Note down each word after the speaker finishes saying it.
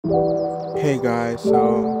Hey guys,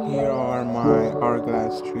 so here are my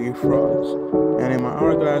hourglass tree frogs. And in my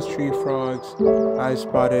hourglass tree frogs, I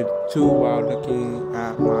spotted two while looking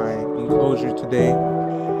at my enclosure today.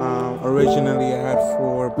 Originally I had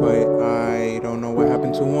four, but I don't know what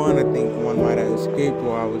happened to one. I think one might have escaped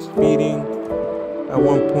while I was feeding. At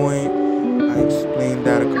one point, I explained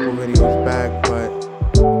that a couple videos back, but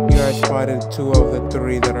here I spotted two of the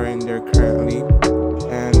three that are in there currently.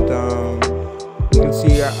 And you can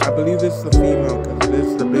see, I believe this is the female because this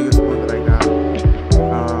is the biggest one that I got.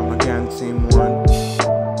 Again, same one.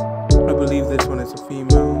 I believe this one is a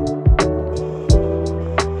female.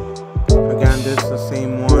 Again, this is the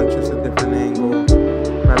same one, just a different angle.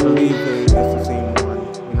 But I believe it's the same one,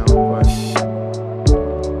 but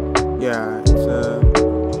yeah, it's the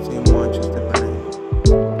same one, just different angle.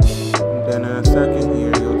 And then in a second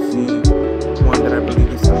here, you'll see one that I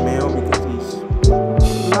believe is a male because he's a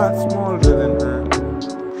lot smaller than her.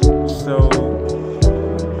 So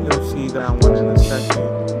you'll see that one in a second.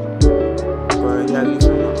 But yeah, these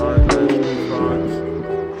are my hourglass frogs.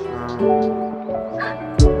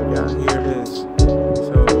 Yeah, here it is.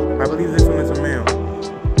 So I believe this one is a male.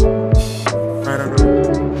 I don't know.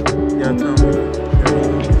 Yeah, tell me. There you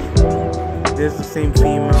go. This is the same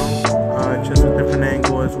female, just a different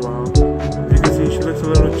angle as well. As you can see, she looks a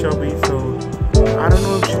little chubby, so I don't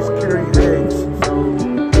know if she's carrying eggs. So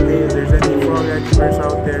hey, if there's any frog experts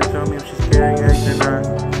out there, tell me if she's carrying eggs or not.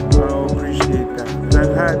 I'll appreciate that. Because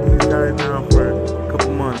I've had these guys now for a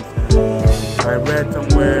couple months. And I read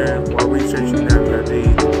somewhere